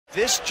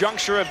This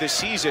juncture of the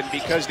season,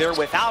 because they're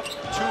without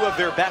two of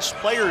their best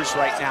players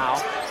right now,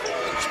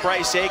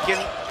 Bryce Aiken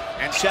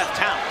and Seth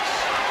Towns.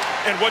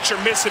 And what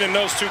you're missing in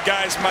those two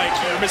guys, Mike,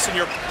 you're missing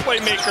your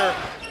playmaker.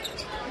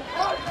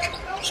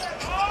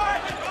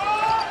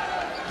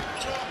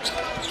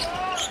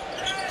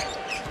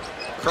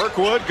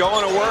 Kirkwood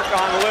going to work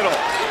on Little.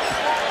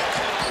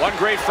 One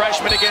great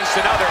freshman against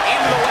another.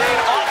 In the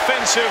lane,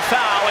 offensive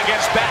foul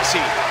against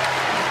Bassie.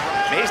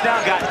 May's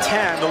now got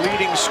 10, the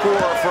leading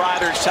scorer for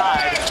either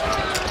side.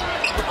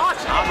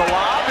 On the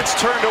lob, it's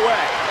turned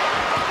away.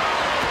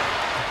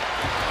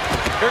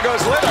 Here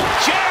goes Little,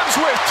 jams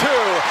with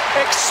two.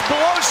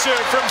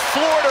 Explosive from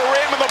floor to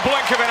rim in the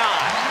blink of an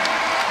eye.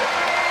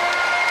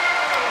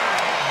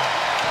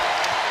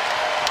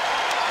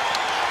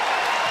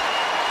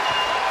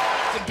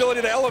 His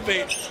ability to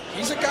elevate.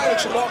 He's a guy that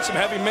should walk some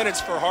heavy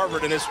minutes for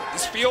Harvard in this one.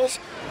 This feels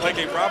like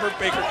a Robert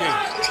Baker game.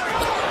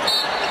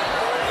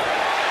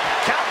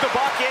 Count the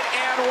bucket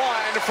and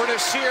one for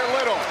Nassir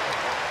Little.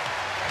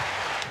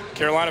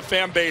 Carolina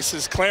fan base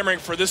is clamoring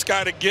for this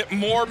guy to get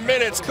more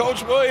minutes.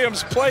 Coach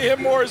Williams, play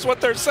him more is what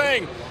they're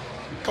saying.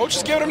 Coach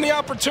is giving him the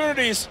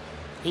opportunities.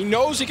 He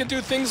knows he can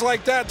do things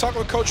like that. Talking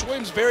with Coach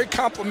Williams, very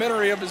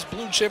complimentary of his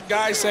blue chip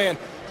guy, saying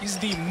he's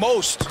the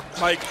most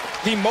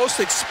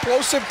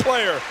explosive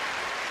player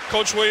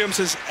Coach Williams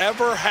has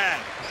ever had.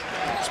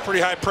 It's pretty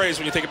high praise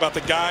when you think about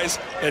the guys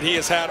that he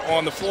has had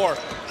on the floor.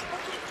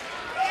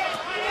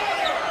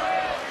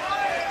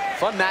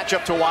 Fun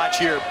matchup to watch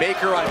here.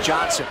 Baker on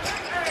Johnson.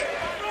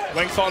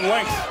 Length on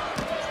length.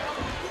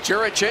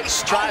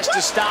 Juricic tries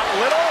to stop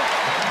Little.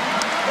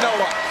 No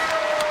luck.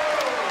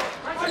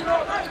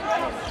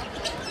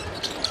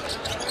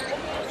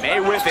 May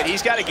with it.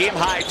 He's got a game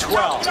high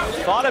 12.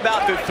 Thought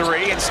about the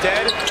three.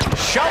 Instead,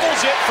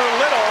 shovels it for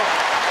Little,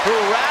 who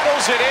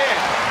rattles it in.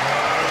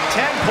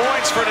 10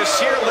 points for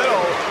Nassir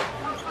Little.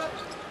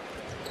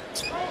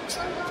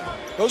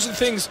 Those are the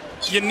things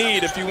you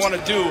need if you want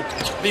to do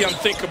the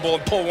unthinkable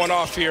and pull one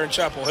off here in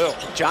Chapel Hill.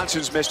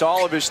 Johnson's missed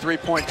all of his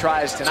three-point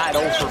tries tonight,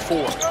 0 for 4.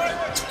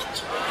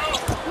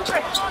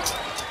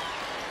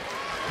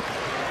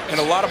 And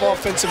a lot of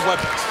offensive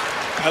weapons.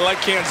 I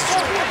like Kansas.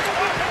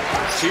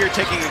 So you're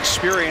taking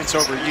experience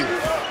over youth.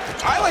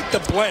 I like the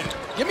blend.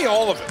 Give me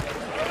all of it.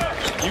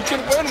 You can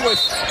win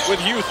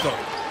with youth, though.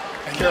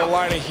 And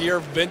Carolina here,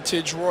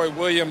 vintage Roy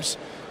Williams.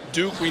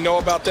 Duke, we know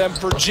about them.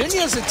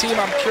 Virginia is a team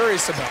I'm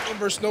curious about.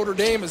 Versus Notre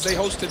Dame, as they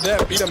hosted them,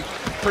 beat them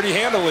pretty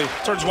handily.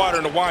 Turns water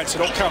into wine, so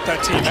don't count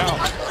that team out.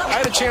 I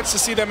had a chance to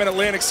see them in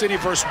Atlantic City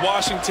versus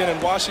Washington,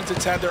 and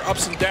Washington's had their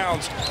ups and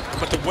downs.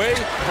 But the way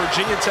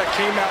Virginia Tech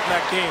came out in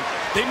that game,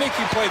 they make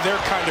you play their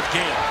kind of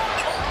game.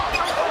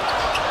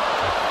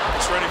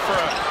 It's ready for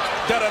a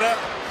da-da-da,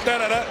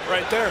 da-da-da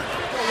right there.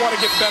 I want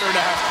to get better in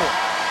the half court.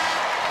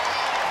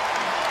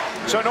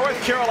 So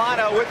North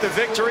Carolina with the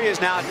victory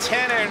is now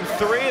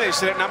 10-3. They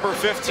sit at number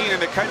 15 in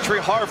the country.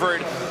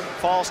 Harvard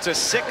falls to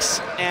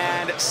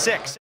 6-6.